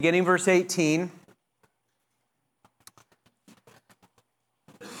Beginning verse 18.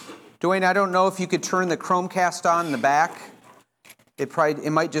 Dwayne, I don't know if you could turn the Chromecast on in the back.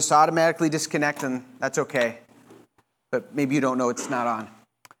 It might just automatically disconnect, and that's okay. But maybe you don't know it's not on.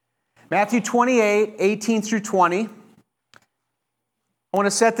 Matthew 28, 18 through 20. I want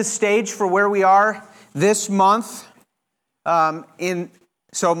to set the stage for where we are this month.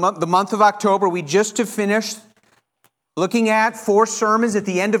 The month of October, we just have finished looking at 4 sermons at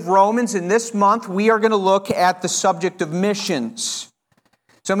the end of Romans, and this month we are going to look at the subject of missions.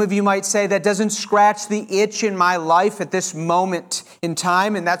 Some of you might say that doesn't scratch the itch in my life at this moment in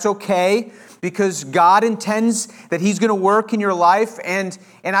time, and that's okay, because God intends that He's going to work in your life, and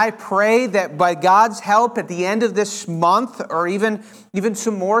I pray that by God's help at the end of this month, or even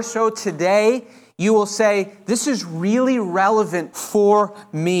some more so today, you will say, this is really relevant for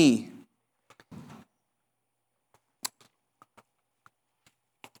me.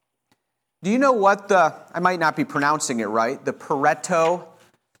 Do you know what I might not be pronouncing it right, the Pareto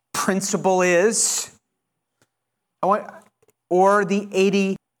principle is? Or the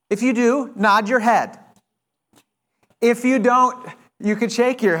 80. If you do, nod your head. If you don't, you can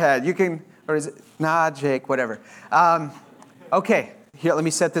shake your head. You can, or is it nod, shake, whatever. Okay, here, let me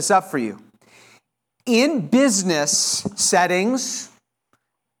set this up for you. In business settings,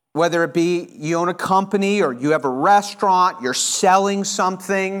 whether it be you own a company or you have a restaurant, you're selling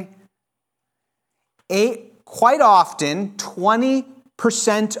something, quite often,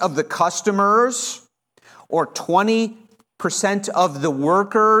 20% of the customers or 20% of the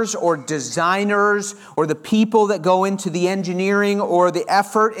workers or designers or the people that go into the engineering or the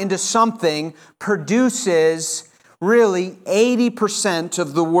effort into something produces really 80%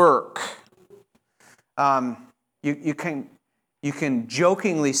 of the work. You can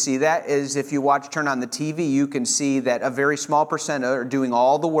jokingly see that as if you turn on the TV, you can see that a very small percent are doing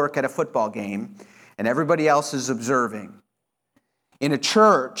all the work at a football game, and everybody else is observing. In a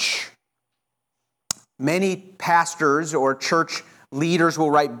church, many pastors or church leaders will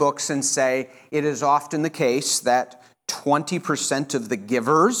write books and say it is often the case that 20% of the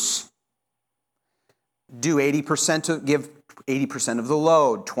givers give 80% of the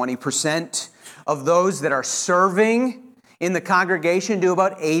load. 20% of those that are serving in the congregation do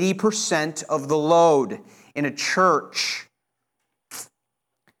about 80% of the load. In a church,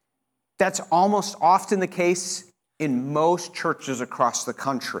 that's almost often the case in most churches across the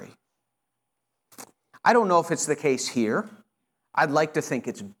country. I don't know if it's the case here. I'd like to think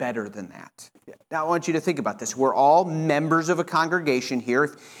it's better than that. Now, I want you to think about this. We're all members of a congregation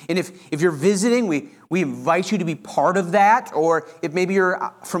here. And if you're visiting, we invite you to be part of that. Or if maybe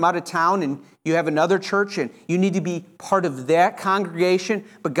you're from out of town and you have another church and you need to be part of that congregation.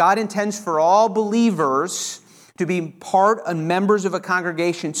 But God intends for all believers to be part and members of a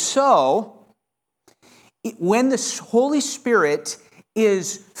congregation. So, when the Holy Spirit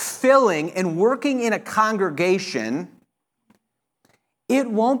is filling and working in a congregation, it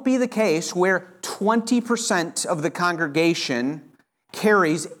won't be the case where 20% of the congregation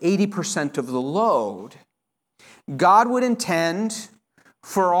carries 80% of the load. God would intend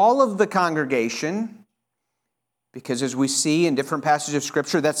for all of the congregation, because as we see in different passages of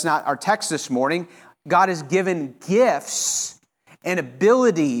Scripture, that's not our text this morning, God has given gifts and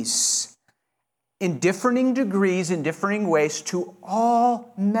abilities in differing degrees, in differing ways, to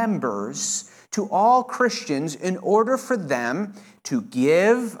all members, to all Christians, in order for them to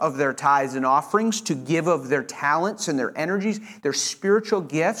give of their tithes and offerings, to give of their talents and their energies, their spiritual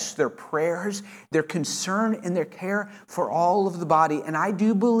gifts, their prayers, their concern and their care for all of the body. And I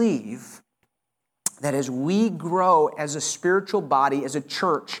do believe that as we grow as a spiritual body, as a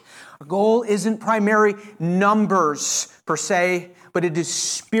church, our goal isn't primary numbers per se, but it is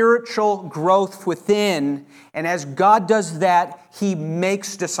spiritual growth within. And as God does that, He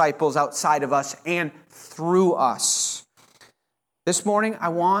makes disciples outside of us and through us. This morning, I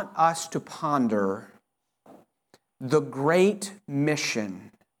want us to ponder the great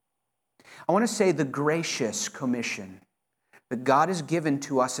mission. I want to say the gracious commission that God has given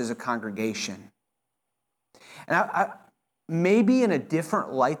to us as a congregation. And I maybe in a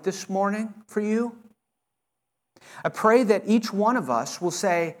different light this morning for you. I pray that each one of us will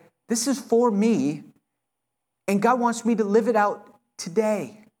say, this is for me, and God wants me to live it out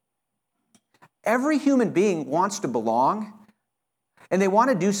today. Every human being wants to belong, and they want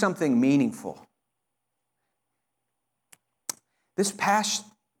to do something meaningful.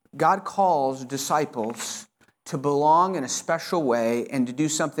 God calls disciples to belong in a special way and to do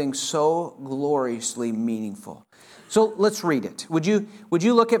something so gloriously meaningful. So let's read it. Would you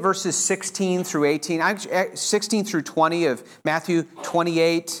look at verses 16 through 18, 16 through 20 of Matthew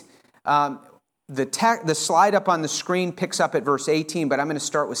 28? The slide up on the screen picks up at verse 18, but I'm going to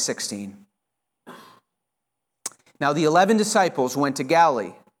start with 16. Now the 11 disciples went to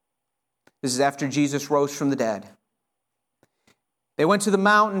Galilee. This is after Jesus rose from the dead. They went to the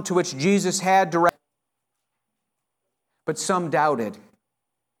mountain to which Jesus had directed, but some doubted.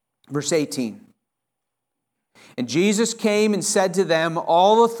 Verse 18. And Jesus came and said to them,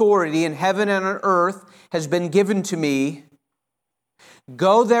 all authority in heaven and on earth has been given to me.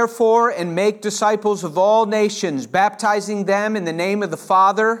 Go therefore and make disciples of all nations, baptizing them in the name of the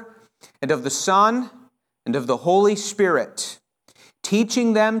Father and of the Son and of the Holy Spirit,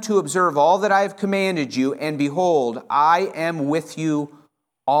 teaching them to observe all that I have commanded you, and behold, I am with you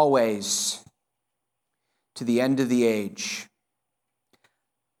always to the end of the age.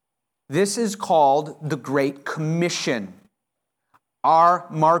 This is called the Great Commission. Our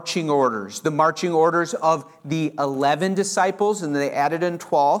marching orders, the marching orders of the 11 disciples, and they added a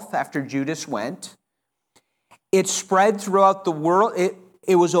 12th after Judas went. It spread throughout the world.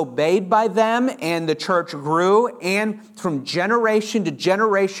 It was obeyed by them, and the church grew. And from generation to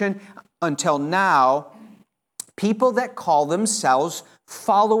generation until now, people that call themselves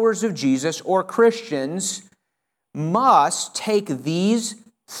followers of Jesus or Christians must take these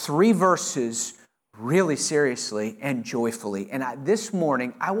 3 verses really seriously and joyfully. And this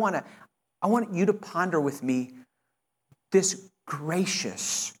morning, I want you to ponder with me this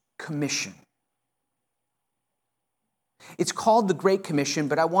gracious commission. It's called the Great Commission,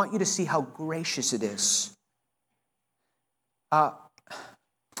 but I want you to see how gracious it is.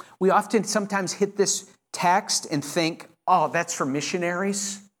 We often sometimes hit this text and think, oh, that's for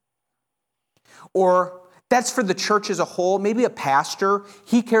missionaries. Or that's for the church as a whole. Maybe a pastor,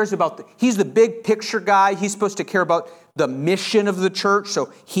 he cares about, he's the big picture guy. He's supposed to care about the mission of the church,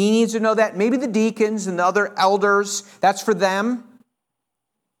 so he needs to know that. Maybe the deacons and the other elders, that's for them.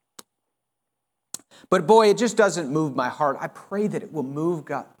 But boy, it just doesn't move my heart. I pray that it will move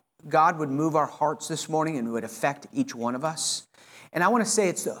God. God would move our hearts this morning and would affect each one of us. And I want to say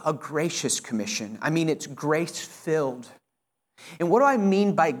it's a gracious commission. I mean, it's grace-filled. And what do I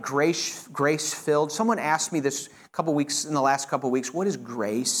mean by grace-filled? Someone asked me this in the last couple of weeks, what is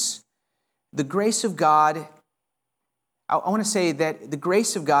grace? The grace of God, I want to say that the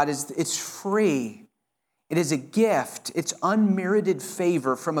grace of God it's free. It is a gift. It's unmerited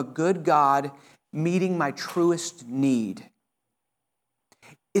favor from a good God meeting my truest need.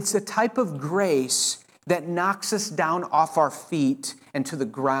 It's a type of grace that knocks us down off our feet and to the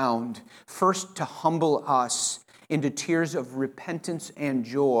ground, first to humble us into tears of repentance and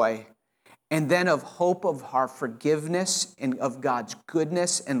joy, and then of hope of our forgiveness and of God's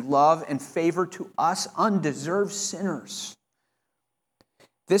goodness and love and favor to us undeserved sinners.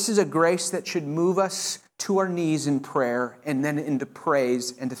 This is a grace that should move us to our knees in prayer and then into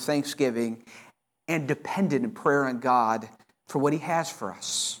praise and to thanksgiving and dependent in prayer on God for what He has for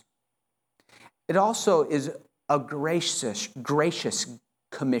us. It also is a gracious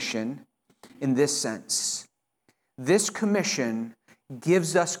commission in this sense. This commission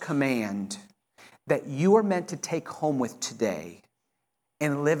gives us command that you are meant to take home with today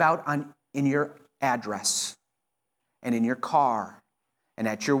and live out in your address and in your car and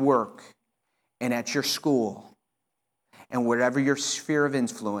at your work and at your school and wherever your sphere of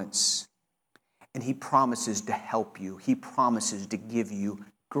influence. And He promises to help you. He promises to give you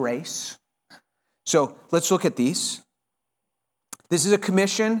grace. So let's look at these. This is a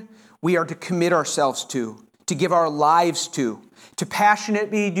commission we are to commit ourselves to give our lives to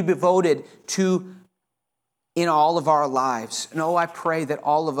passionately be devoted to in all of our lives. And I pray that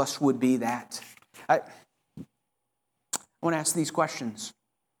all of us would be that. I want to ask these questions.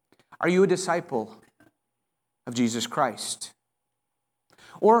 Are you a disciple of Jesus Christ?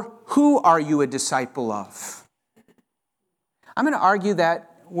 Or who are you a disciple of? I'm going to argue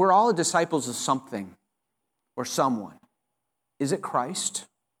that we're all disciples of something or someone. Is it Christ?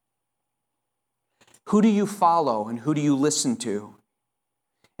 Who do you follow and who do you listen to?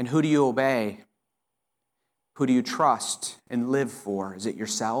 And who do you obey? Who do you trust and live for? Is it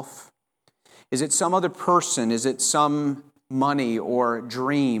yourself? Is it some other person? Is it some money or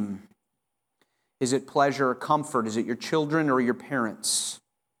dream? Is it pleasure or comfort? Is it your children or your parents?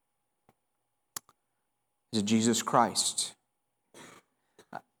 Is it Jesus Christ?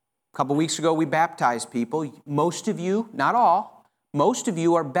 A couple weeks ago, we baptized people. Most of you, not all, most of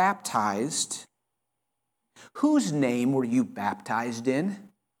you are baptized. Whose name were you baptized in?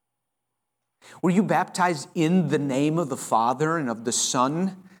 Were you baptized in the name of the Father and of the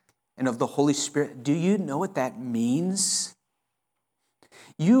Son and of the Holy Spirit. Do you know what that means?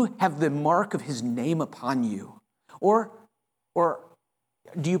 You have the mark of his name upon you. Or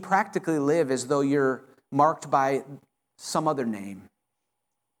do you practically live as though you're marked by some other name,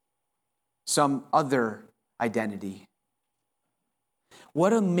 some other identity?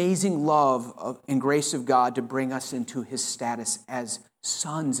 What amazing love and grace of God to bring us into his status as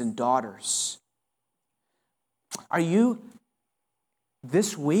sons and daughters. Are you,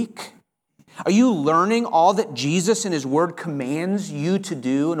 this week, are you learning all that Jesus and his word commands you to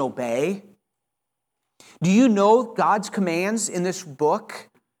do and obey? Do you know God's commands in this book?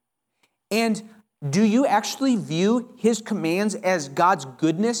 And do you actually view his commands as God's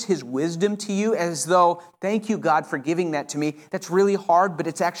goodness, his wisdom to you, as though, thank you, God, for giving that to me. That's really hard, but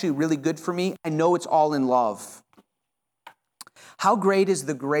it's actually really good for me. I know it's all in love. How great is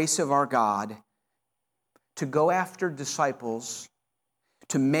the grace of our God to go after disciples,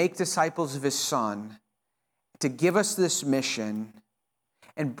 to make disciples of his Son, to give us this mission,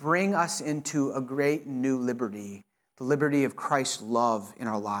 and bring us into a great new liberty, the liberty of Christ's love in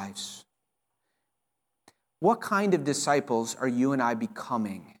our lives. What kind of disciples are you and I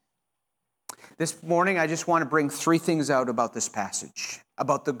becoming? This morning, I just want to bring 3 things out about this passage,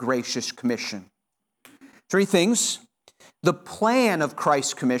 about the gracious commission. 3 things. The plan of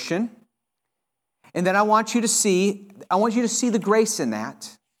Christ's commission. And then I want you to see the grace in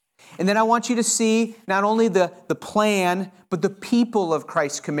that. And then I want you to see not only the plan, but the people of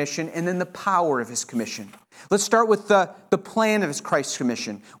Christ's commission, and then the power of his commission. Let's start with the plan of Christ's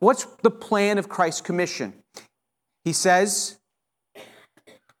commission. What's the plan of Christ's commission? He says,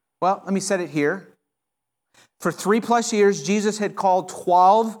 well, let me set it here. For 3+ years, Jesus had called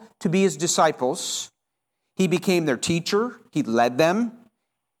 12 to be his disciples. He became their teacher. He led them.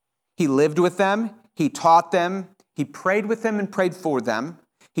 He lived with them. He taught them. He prayed with them and prayed for them.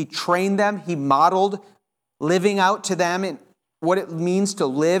 He trained them. He modeled living out to them and what it means to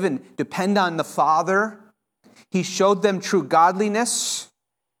live and depend on the Father. He showed them true godliness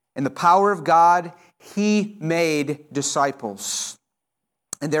and the power of God. He made disciples.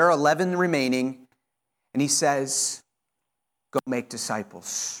 And there are 11 remaining. And he says, go make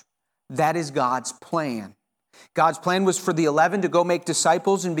disciples. That is God's plan. God's plan was for the 11 to go make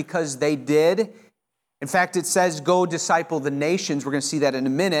disciples, and because they did, in fact, it says, go disciple the nations. We're going to see that in a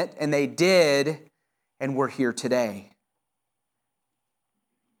minute. And they did, and we're here today.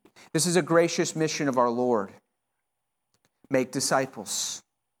 This is a gracious mission of our Lord. Make disciples.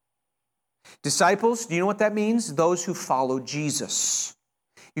 Disciples, do you know what that means? Those who follow Jesus.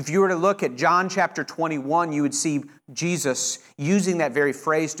 If you were to look at John chapter 21, you would see Jesus using that very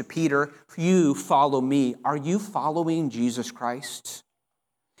phrase to Peter, you follow me. Are you following Jesus Christ?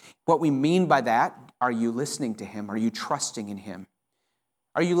 What we mean by that, are you listening to him? Are you trusting in him?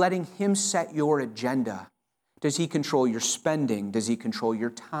 Are you letting him set your agenda? Does he control your spending? Does he control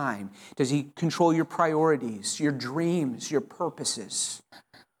your time? Does he control your priorities, your dreams, your purposes?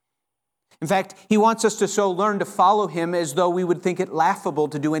 In fact, he wants us to so learn to follow him as though we would think it laughable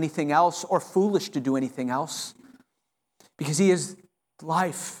to do anything else or foolish to do anything else, because he is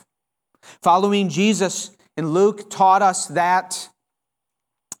life. Following Jesus in Luke taught us that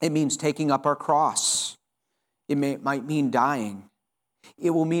it means taking up our cross. It might mean dying. It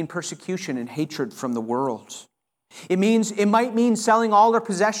will mean persecution and hatred from the world. It might mean selling all our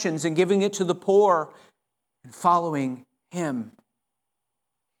possessions and giving it to the poor and following him.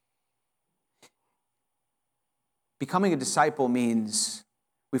 Becoming a disciple means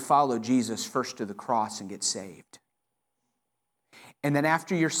we follow Jesus first to the cross and get saved. And then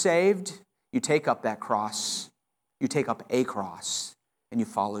after you're saved, you take up that cross. You take up a cross and you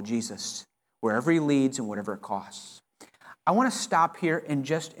follow Jesus wherever he leads and whatever it costs. I want to stop here and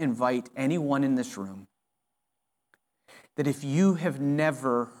just invite anyone in this room that if you have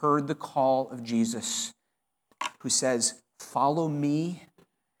never heard the call of Jesus who says, follow me,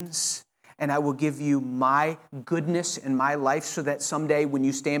 and I will give you my goodness in my life so that someday when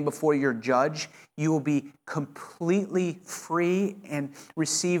you stand before your judge, you will be completely free and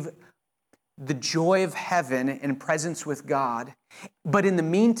receive the joy of heaven and presence with God. But in the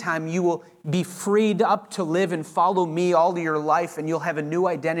meantime, you will be freed up to live and follow me all your life, and you'll have a new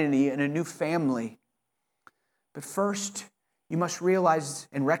identity and a new family. But first, you must realize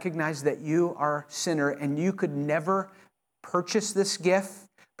and recognize that you are a sinner, and you could never purchase this gift,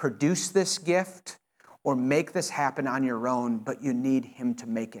 produce this gift, or make this happen on your own, but you need him to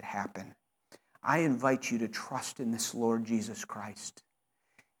make it happen. I invite you to trust in this Lord Jesus Christ.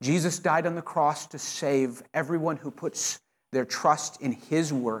 Jesus died on the cross to save everyone who puts their trust in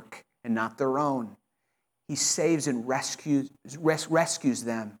his work and not their own. He saves and rescues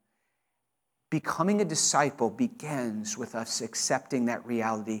them. becoming a disciple begins with us accepting that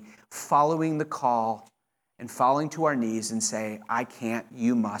reality, following the call, and falling to our knees and say, I can't,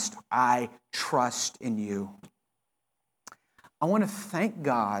 you must. I trust in you. I want to thank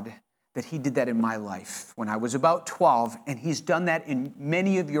God that he did that in my life when I was about 12, and he's done that in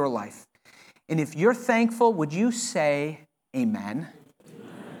many of your life. And if you're thankful, would you say amen?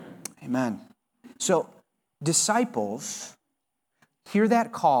 Amen. So disciples hear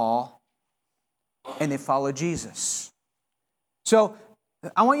that call and they follow Jesus. So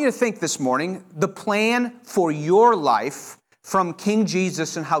I want you to think this morning, the plan for your life from King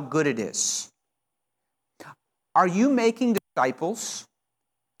Jesus and how good it is. Are you making disciples?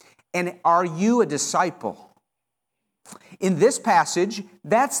 And are you a disciple? In this passage,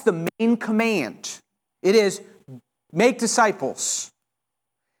 that's the main command. It is, make disciples.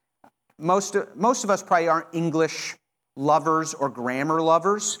 Most of us probably aren't English lovers or grammar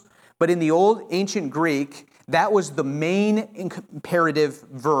lovers, but in the old ancient Greek, that was the main imperative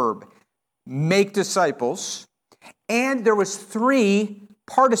verb. Make disciples. And there was 3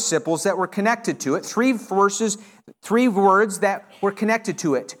 participles that were connected to it, 3 words that were connected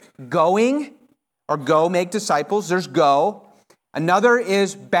to it. Going, or go make disciples, there's go. Another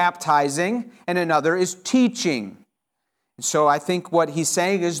is baptizing, and another is teaching. So I think what he's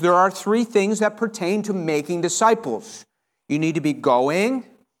saying is there are 3 things that pertain to making disciples. You need to be going,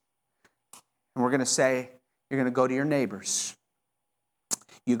 and we're going to say you're going to go to your neighbors.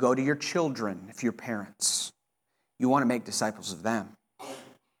 You go to your children if you're parents. You want to make disciples of them.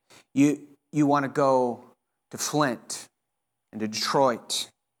 You want to go to Flint and to Detroit.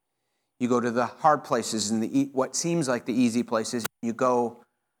 You go to the hard places and what seems like the easy places. You go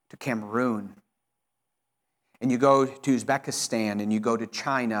to Cameroon. And you go to Uzbekistan, and you go to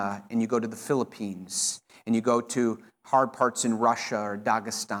China, and you go to the Philippines, and you go to hard parts in Russia or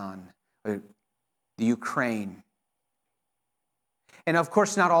Dagestan or the Ukraine. And of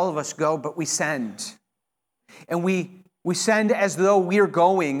course, not all of us go, but we send. And we send as though we are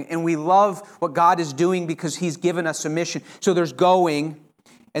going, and we love what God is doing because he's given us a mission. So there's going,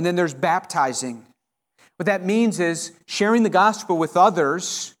 and then there's baptizing. What that means is sharing the gospel with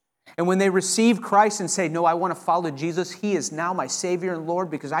others. And when they receive Christ and say, no, I want to follow Jesus, he is now my Savior and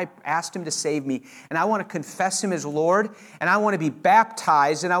Lord because I asked him to save me. And I want to confess him as Lord. And I want to be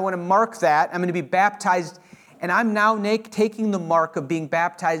baptized. And I want to mark that. I'm going to be baptized. And I'm now taking the mark of being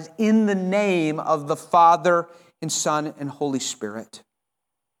baptized in the name of the Father and Son and Holy Spirit.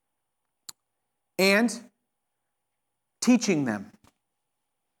 And teaching them.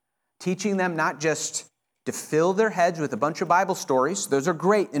 Teaching them not just to fill their heads with a bunch of Bible stories. Those are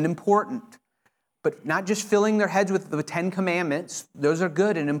great and important. But not just filling their heads with the 10 Commandments. Those are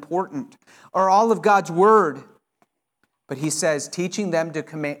good and important. Or all of God's Word. But he says, teaching them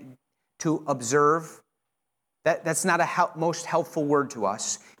to observe. That's not a most helpful word to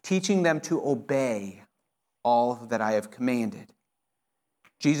us. Teaching them to obey all that I have commanded.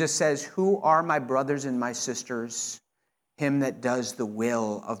 Jesus says, who are my brothers and my sisters? Him that does the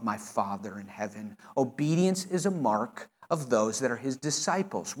will of my Father in heaven. Obedience is a mark of those that are his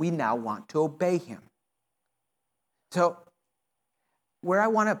disciples. We now want to obey him. So, where I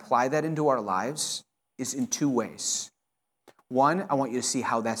want to apply that into our lives is in 2 ways. One, I want you to see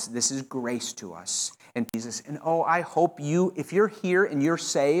how this is grace to us and Jesus. And I hope you, if you're here and you're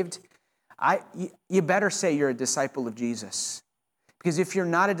saved, you better say you're a disciple of Jesus. Because if you're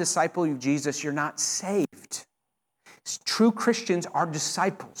not a disciple of Jesus, you're not saved. True Christians are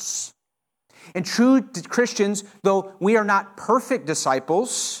disciples. And true Christians, though we are not perfect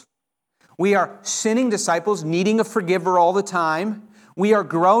disciples, we are sinning disciples, needing a forgiver all the time. We are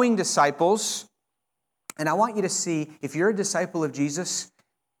growing disciples. And I want you to see, if you're a disciple of Jesus,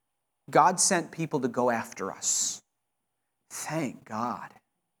 God sent people to go after us. Thank God.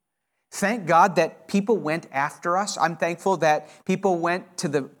 Thank God that people went after us. I'm thankful that people went to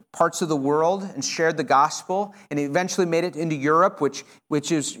the parts of the world and shared the gospel and eventually made it into Europe,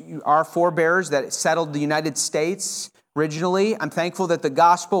 which is our forebears that settled the United States originally. I'm thankful that the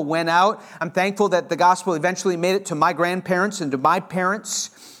gospel went out. I'm thankful that the gospel eventually made it to my grandparents and to my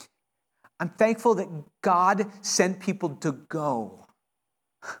parents. I'm thankful that God sent people to go.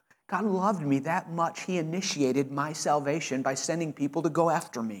 God loved me that much. He initiated my salvation by sending people to go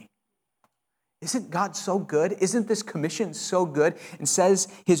after me. Isn't God so good? Isn't this commission so good? And says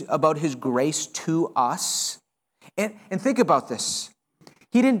about his grace to us. And think about this.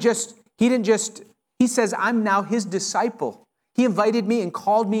 He says, I'm now his disciple. He invited me and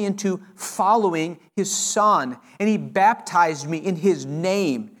called me into following his Son. And he baptized me in his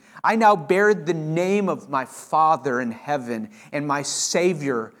name. I now bear the name of my Father in heaven and my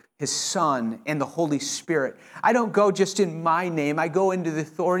Savior His Son, and the Holy Spirit. I don't go just in my name. I go into the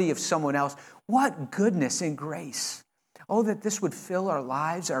authority of someone else. What goodness and grace. Oh, that this would fill our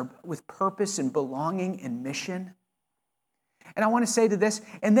lives with purpose and belonging and mission. And I want to say to this,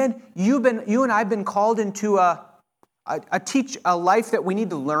 and then you and I have been called into a life that we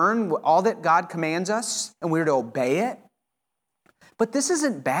need to learn all that God commands us, and we're to obey it. But this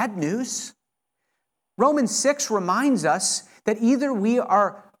isn't bad news. Romans 6 reminds us that either we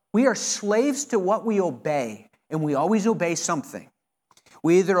are slaves to what we obey, and we always obey something.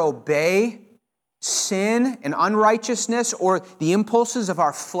 We either obey sin and unrighteousness or the impulses of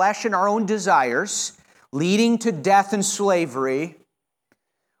our flesh and our own desires, leading to death and slavery,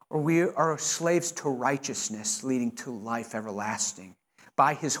 or we are slaves to righteousness, leading to life everlasting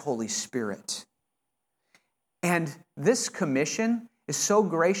by His Holy Spirit. And this commission is so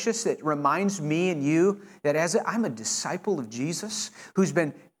gracious that it reminds me and you that I'm a disciple of Jesus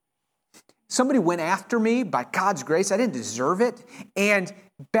somebody went after me by God's grace. I didn't deserve it. And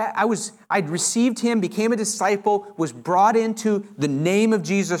I'd received Him, became a disciple, was brought into the name of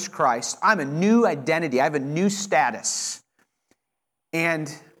Jesus Christ. I'm a new identity. I have a new status.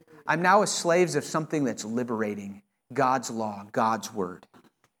 And I'm now a slave of something that's liberating, God's law, God's word.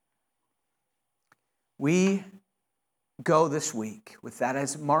 We go this week with that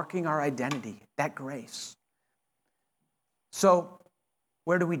as marking our identity, that grace. So,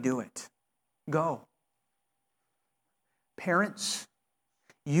 where do we do it? Go. Parents,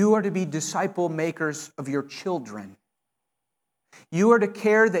 you are to be disciple makers of your children. You are to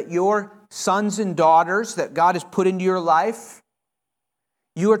care that your sons and daughters that God has put into your life,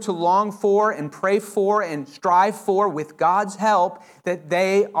 you are to long for and pray for and strive for, with God's help, that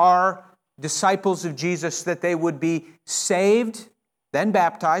they are disciples of Jesus, that they would be saved, then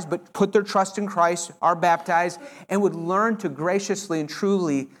baptized, but put their trust in Christ, are baptized, and would learn to graciously and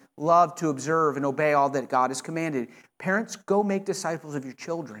truly love to observe and obey all that God has commanded. Parents, go make disciples of your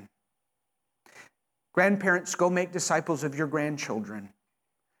children. Grandparents, go make disciples of your grandchildren.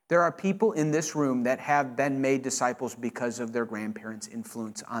 There are people in this room that have been made disciples because of their grandparents'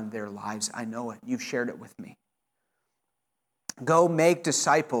 influence on their lives. I know it. You've shared it with me. Go make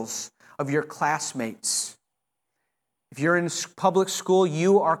disciples of your classmates. If you're in public school,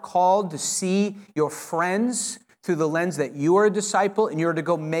 you are called to see your friends through the lens that you are a disciple, and you're to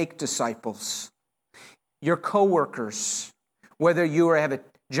go make disciples. Your coworkers, whether you have a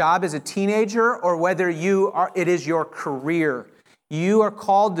job as a teenager or whether it is your career, you are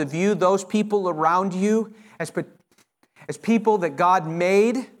called to view those people around you as people that God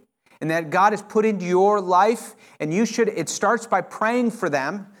made and that God has put into your life. And it starts by praying for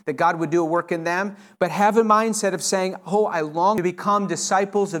them, that God would do a work in them, but have a mindset of saying, I long to become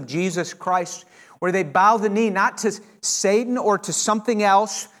disciples of Jesus Christ, where they bow the knee not to Satan or to something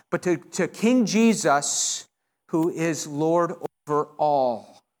else, but to King Jesus, who is Lord over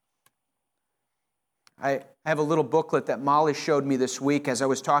all. I have a little booklet that Molly showed me this week as I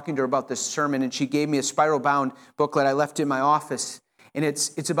was talking to her about this sermon, and she gave me a spiral-bound booklet. I left it in my office, and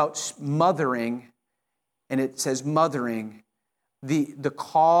it's about mothering, and it says mothering, the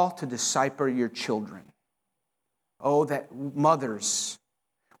call to disciple your children. Oh, that mothers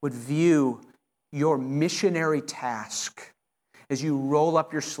would view your missionary task as you roll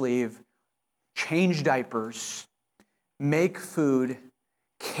up your sleeve, change diapers, make food,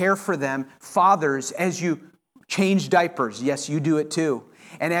 care for them. Fathers, as you change diapers, yes, you do it too.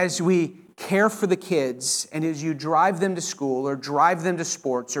 And as we care for the kids, and as you drive them to school or drive them to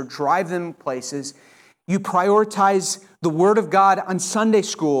sports or drive them places, you prioritize the Word of God on Sunday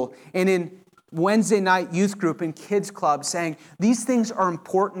school and in Wednesday night youth group and kids club, saying these things are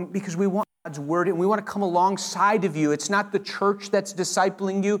important because we want God's Word and we want to come alongside of you. It's not the church that's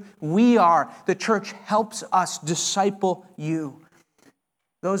discipling you. We are. The church helps us disciple you.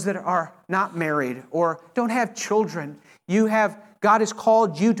 Those that are not married or don't have children, God has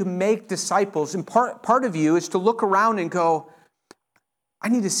called you to make disciples. And part of you is to look around and go, I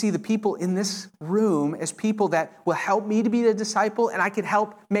need to see the people in this room as people that will help me to be a disciple, and I can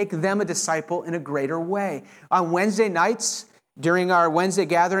help make them a disciple in a greater way. On Wednesday nights, during our Wednesday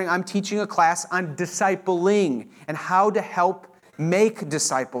gathering, I'm teaching a class on discipling and how to help make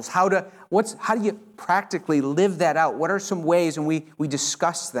disciples. How do you practically live that out? What are some ways? And we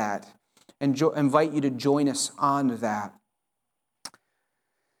discuss that and invite you to join us on that.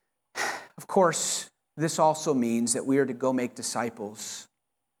 Of course, this also means that we are to go make disciples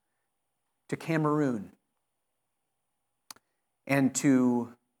to Cameroon and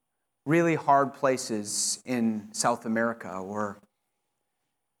to really hard places in South America or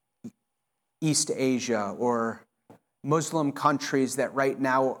East Asia or Muslim countries that right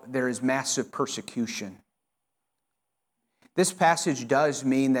now there is massive persecution. This passage does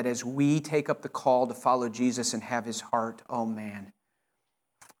mean that as we take up the call to follow Jesus and have his heart, oh man,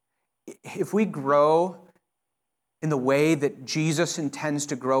 if we grow in the way that Jesus intends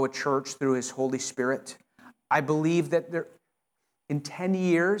to grow a church through his Holy Spirit, I believe that in 10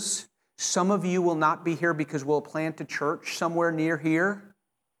 years, some of you will not be here because we'll plant a church somewhere near here.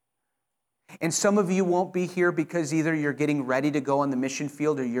 And some of you won't be here because either you're getting ready to go on the mission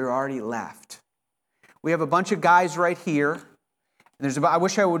field or you're already left. We have a bunch of guys right here. And I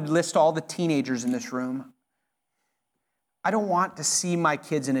wish I would list all the teenagers in this room. I don't want to see my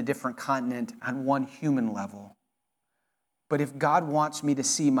kids in a different continent on one human level. But if God wants me to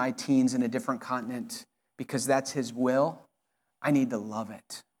see my teens in a different continent because that's his will, I need to love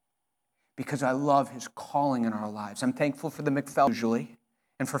it. Because I love his calling in our lives. I'm thankful for the McFell usually.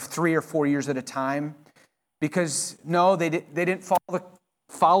 And for 3 or 4 years at a time, because no, they didn't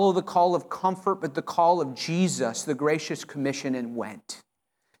follow the call of comfort, but the call of Jesus, the gracious commission, and went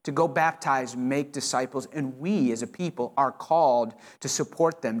to go baptize, make disciples, and we as a people are called to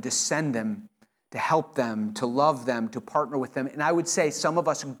support them, to send them, to help them, to love them, to partner with them. And I would say some of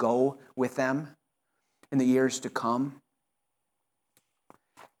us go with them in the years to come.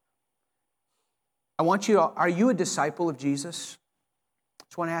 Are you a disciple of Jesus? I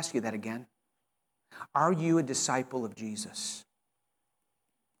just want to ask you that again. Are you a disciple of Jesus?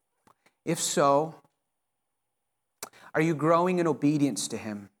 If so, are you growing in obedience to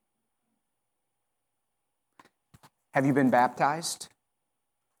him? Have you been baptized?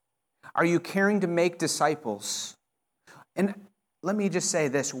 Are you caring to make disciples? And let me just say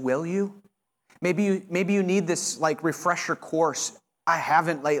this, will you? Maybe you need this refresher course. I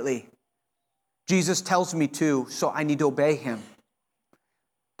haven't lately. Jesus tells me to, so I need to obey him.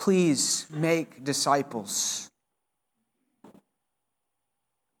 Please make disciples.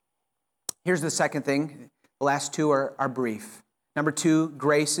 Here's the second thing. The last two are brief. Number 2,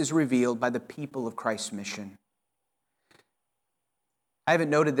 grace is revealed by the people of Christ's mission. I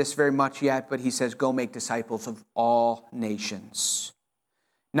haven't noted this very much yet, but he says, go make disciples of all nations.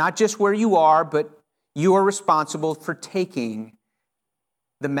 Not just where you are, but you are responsible for taking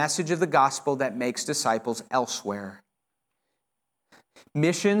the message of the gospel that makes disciples elsewhere.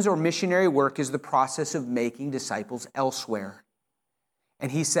 Missions or missionary work is the process of making disciples elsewhere.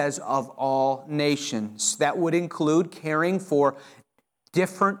 And he says, of all nations. That would include caring for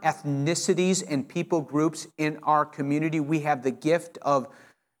different ethnicities and people groups in our community. We have the gift of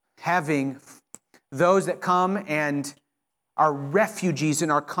having those that come and are refugees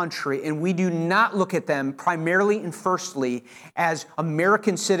in our country, and we do not look at them primarily and firstly as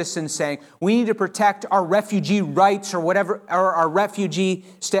American citizens saying, we need to protect our refugee rights or whatever, or our refugee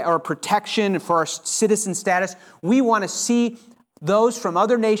or protection for our citizen status. We want to see those from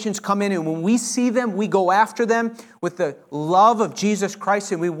other nations come in, and when we see them, we go after them with the love of Jesus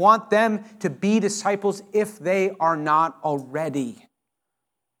Christ, and we want them to be disciples if they are not already.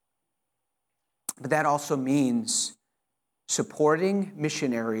 But that also means supporting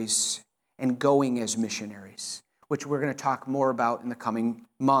missionaries and going as missionaries, which we're going to talk more about in the coming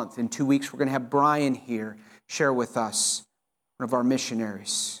month. In 2 weeks, we're going to have Brian here share with us, one of our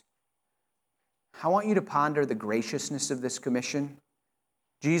missionaries. I want you to ponder the graciousness of this commission.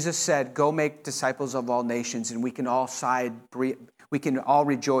 Jesus said, go make disciples of all nations, and we can all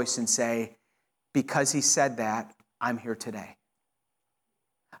rejoice and say, because he said that, I'm here today.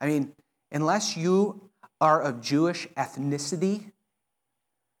 I mean, unless you are of Jewish ethnicity,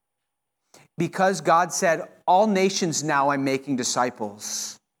 because God said, all nations now I'm making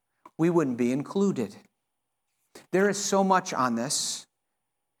disciples, we wouldn't be included. There is so much on this.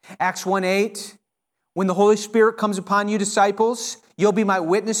 Acts 1:8, when the Holy Spirit comes upon you, disciples, you'll be my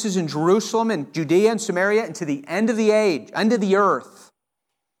witnesses in Jerusalem and Judea and Samaria and to the end of the age, end of the earth.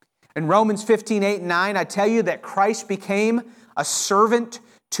 In Romans 15:8-9, I tell you that Christ became a servant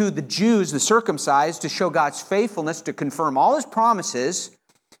to the Jews, the circumcised, to show God's faithfulness, to confirm all his promises,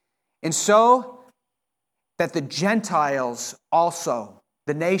 and so that the Gentiles also,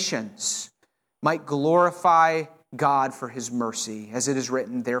 the nations, might glorify God for his mercy. As it is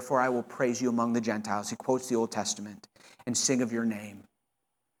written, therefore I will praise you among the Gentiles. He quotes the Old Testament, and sing of your name.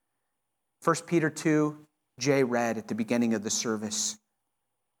 1 Peter 2, Jay read at the beginning of the service.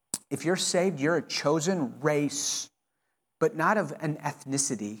 If you're saved, you're a chosen race, but not of an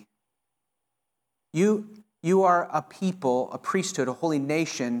ethnicity. You are a people, a priesthood, a holy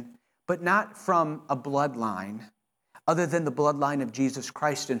nation, but not from a bloodline, other than the bloodline of Jesus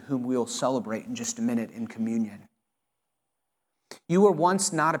Christ, in whom we will celebrate in just a minute in communion. You were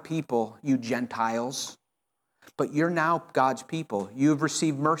once not a people, you Gentiles, But you're now God's people. You have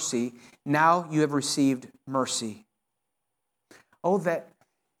received mercy. Now you have received mercy. Oh, that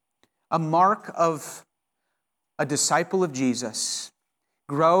a mark of a disciple of Jesus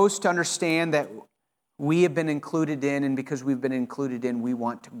grows to understand that we have been included in, and because we've been included in, we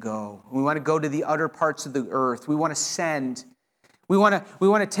want to go. We want to go to the other parts of the earth. We want to send. We want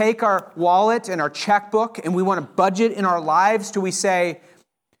to take our wallet and our checkbook, and we want to budget in our lives till we say,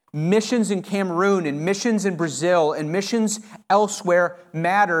 missions in Cameroon and missions in Brazil and missions elsewhere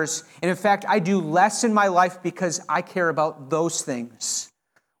matters. And in fact, I do less in my life because I care about those things.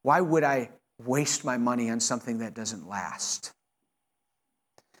 Why would I waste my money on something that doesn't last?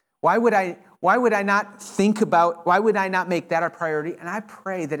 Why would I not make that a priority? And I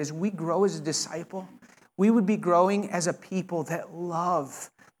pray that as we grow as a disciple, we would be growing as a people that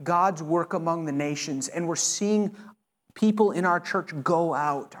love God's work among the nations. And we're seeing people in our church go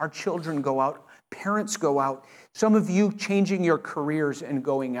out, our children go out, parents go out. Some of you changing your careers and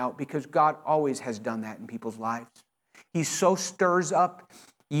going out because God always has done that in people's lives. He so stirs up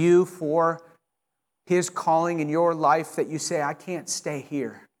you for His calling in your life that you say, I can't stay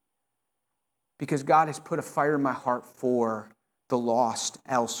here because God has put a fire in my heart for the lost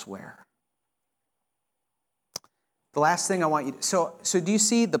elsewhere. The last thing I want you to... So do you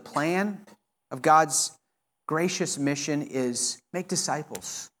see the plan of God's gracious mission is make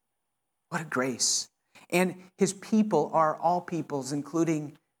disciples? What a grace. And His people are all peoples,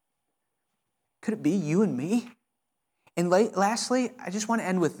 including, could it be you and me? And lastly, I just want to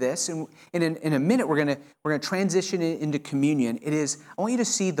end with this. And in a minute, we're going to transition into communion. It is, I want you to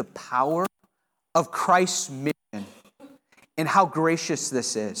see the power of Christ's mission and how gracious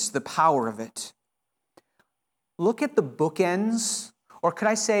this is, the power of it. Look at the bookends, or could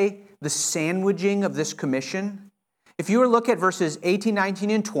I say the sandwiching of this commission. If you were to look at verses 18,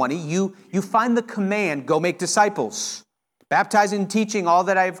 19, and 20, you find the command, go make disciples, baptizing and teaching all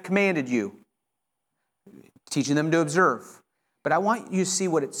that I have commanded you, teaching them to observe. But I want you to see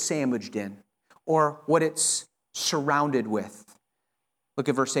what it's sandwiched in, or what it's surrounded with. Look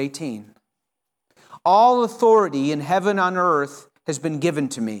at verse 18. All authority in heaven and on earth has been given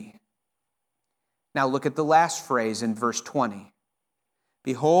to me. Now look at the last phrase in verse 20.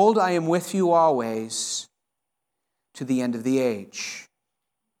 Behold, I am with you always to the end of the age.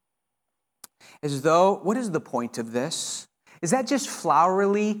 As though, what is the point of this? Is that just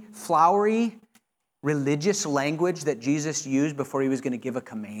flowery religious language that Jesus used before He was going to give a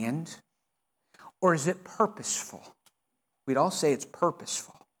command? Or is it purposeful? We'd all say it's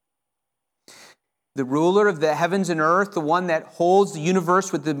purposeful. The ruler of the heavens and earth, the one that holds the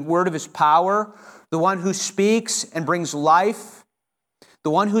universe with the word of His power, the one who speaks and brings life, the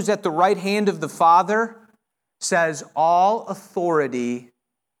one who's at the right hand of the Father, says, all authority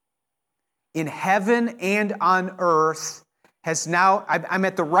in heaven and on earth has now, I'm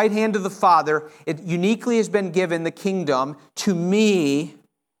at the right hand of the Father. It uniquely has been given, the kingdom, to me.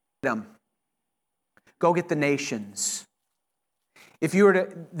 Go get the nations. If you were to,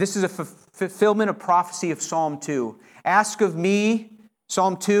 this is a fulfillment of prophecy of Psalm 2. Ask of me,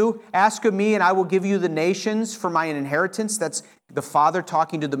 Psalm 2, ask of me and I will give you the nations for my inheritance. That's the Father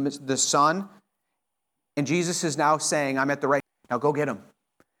talking to the Son. And Jesus is now saying, I'm at the right. Now go get them.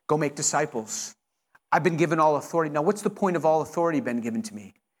 Go make disciples. I've been given all authority. Now what's the point of all authority been given to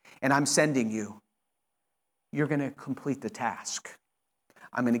me? And I'm sending you. You're going to complete the task.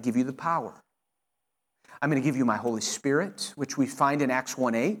 I'm going to give you the power. I'm going to give you my Holy Spirit, which we find in Acts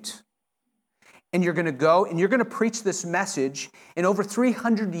 1:8. And you're going to go and you're going to preach this message. And over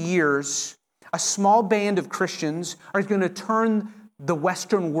 300 years, a small band of Christians are going to turn the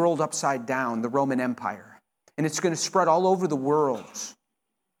Western world upside down, the Roman Empire. And it's going to spread all over the world.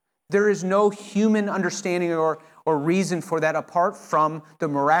 There is no human understanding or reason for that apart from the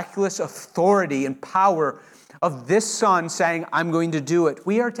miraculous authority and power of this Son saying, I'm going to do it.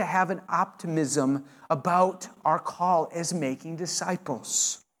 We are to have an optimism about our call as making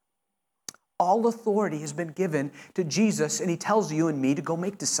disciples. All authority has been given to Jesus, and He tells you and me to go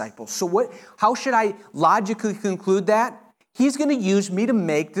make disciples. So how should I logically conclude that? He's going to use me to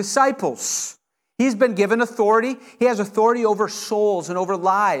make disciples. He's been given authority. He has authority over souls and over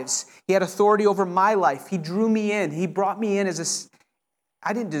lives. He had authority over my life. He drew me in. He brought me in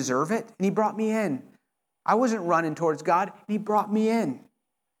I didn't deserve it, and He brought me in. I wasn't running towards God, and He brought me in.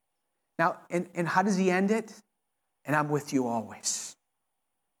 Now, and how does He end it? And I'm with you always.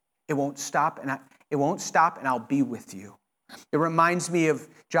 It won't stop, and I'll be with you. It reminds me of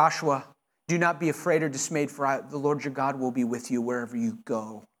Joshua. Do not be afraid or dismayed, for the Lord your God will be with you wherever you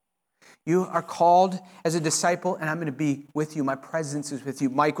go. You are called as a disciple, and I'm going to be with you. My presence is with you.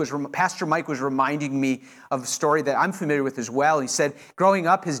 Pastor Mike was reminding me of a story that I'm familiar with as well. He said, growing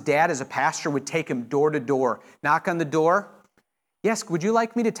up, his dad as a pastor would take him door to door, knock on the door. Yes, would you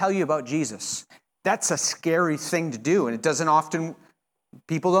like me to tell you about Jesus? That's a scary thing to do, and it doesn't often,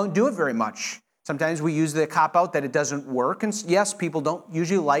 people don't do it very much. Sometimes we use the cop-out that it doesn't work, and yes, people don't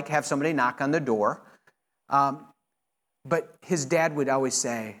usually have somebody knock on the door. But his dad would always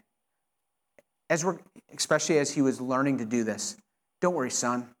say, especially as he was learning to do this, don't worry,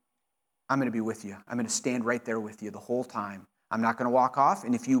 son, I'm going to be with you. I'm going to stand right there with you the whole time. I'm not going to walk off,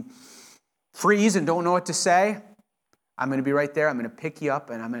 and if you freeze and don't know what to say, I'm going to be right there. I'm going to pick you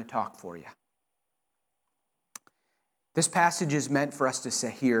up, and I'm going to talk for you. This passage is meant for us to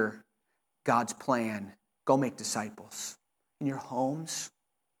hear God's plan. Go make disciples in your homes.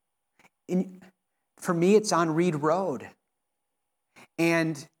 For me, it's on Reed Road.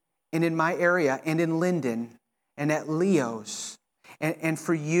 And in my area, and in Linden, and at Leo's. And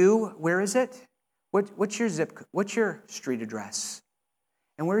for you, where is it? What's your street address?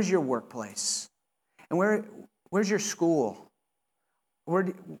 And where's your workplace? And where's your school?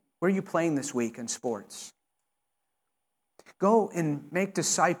 Where are you playing this week in sports? Go and make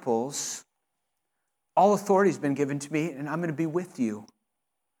disciples. All authority has been given to me, and I'm going to be with you.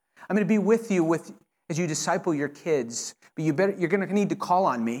 I'm going to be with you as you disciple your kids. But you're going to need to call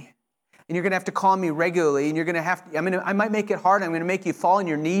on me. And you're going to have to call me regularly. And you're going to have to, I might make it hard. I'm going to make you fall on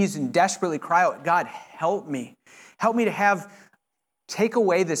your knees and desperately cry out, God, help me. Help me to take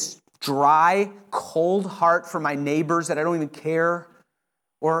away this dry, cold heart for my neighbors that I don't even care.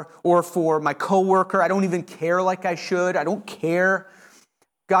 Or for my coworker, I don't even care like I should. I don't care.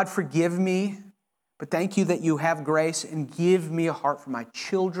 God, forgive me. But thank you that you have grace, and give me a heart for my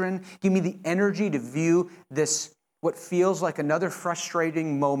children. Give me the energy to view this, what feels like another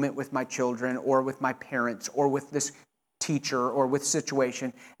frustrating moment with my children or with my parents or with this teacher or with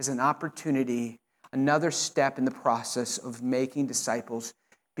situation, as an opportunity, another step in the process of making disciples,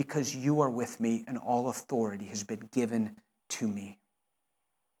 because you are with me and all authority has been given to me.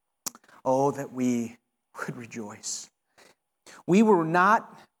 Oh, that we would rejoice. We were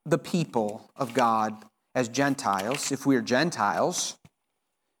not the people of God as Gentiles, if we are Gentiles,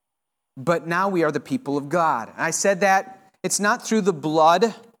 but now we are the people of God. And I said that it's not through the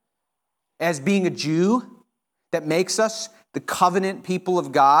blood as being a Jew that makes us the covenant people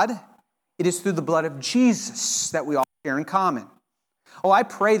of God. It is through the blood of Jesus that we all share in common. Oh, I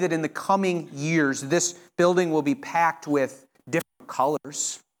pray that in the coming years, this building will be packed with different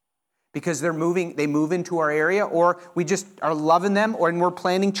colors, because they move into our area, or we just are loving them, and we're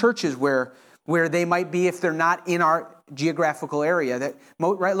planning churches where they might be if they're not in our geographical area.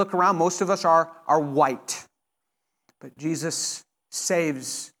 Right, look around, most of us are white. But Jesus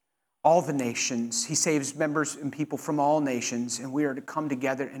saves all the nations. He saves members and people from all nations, and we are to come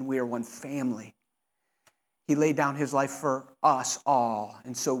together, and we are one family. He laid down his life for us all,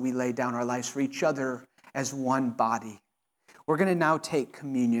 and so we lay down our lives for each other as one body. We're going to now take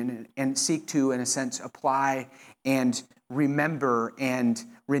communion and seek to, in a sense, apply and remember and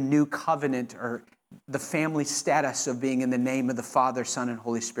renew covenant, or the family status of being in the name of the Father, Son, and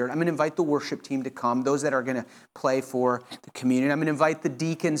Holy Spirit. I'm going to invite the worship team to come, those that are going to play for the communion. I'm going to invite the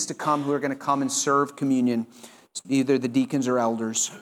deacons to come, who are going to come and serve communion, either the deacons or elders.